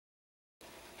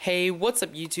Hey, what's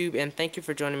up YouTube, and thank you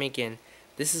for joining me again.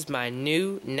 This is my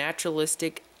new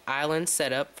naturalistic island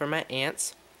setup for my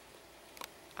ants.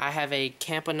 I have a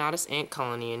Camponotus ant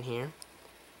colony in here.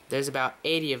 There's about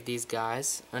 80 of these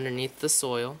guys underneath the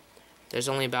soil. There's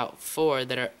only about 4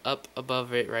 that are up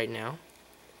above it right now.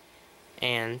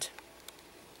 And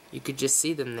you could just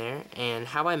see them there. And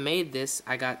how I made this,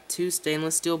 I got 2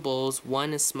 stainless steel bowls.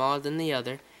 One is smaller than the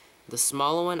other. The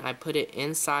smaller one, I put it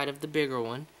inside of the bigger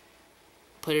one.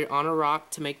 Put it on a rock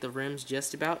to make the rims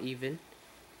just about even,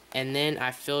 and then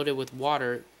I filled it with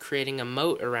water, creating a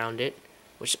moat around it,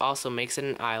 which also makes it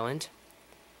an island.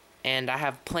 And I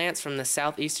have plants from the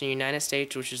southeastern United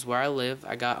States, which is where I live.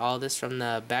 I got all this from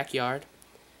the backyard,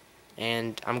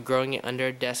 and I'm growing it under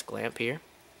a desk lamp here.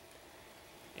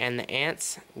 And the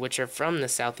ants, which are from the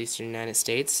southeastern United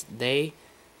States, they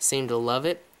seem to love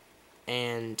it,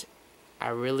 and I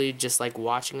really just like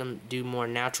watching them do more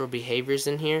natural behaviors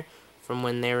in here from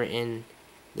when they were in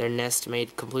their nest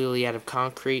made completely out of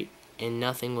concrete and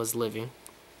nothing was living.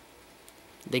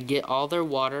 They get all their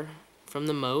water from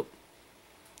the moat,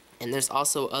 and there's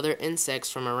also other insects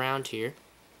from around here.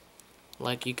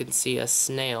 Like you can see a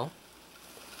snail,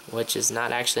 which is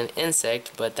not actually an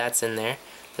insect, but that's in there.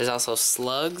 There's also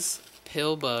slugs,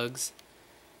 pill bugs,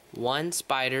 1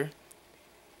 spider,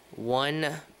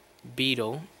 1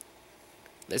 beetle.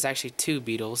 There's actually 2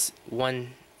 beetles,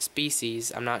 1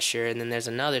 species, I'm not sure, and then there's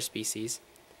another species,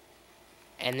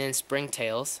 and then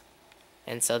springtails.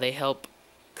 And so they help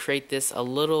create this a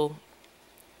little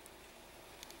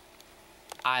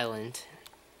island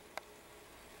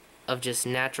of just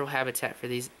natural habitat for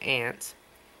these ants.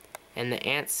 And the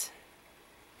ants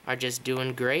are just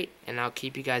doing great, and I'll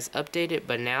keep you guys updated.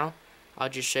 But now I'll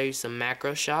just show you some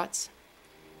macro shots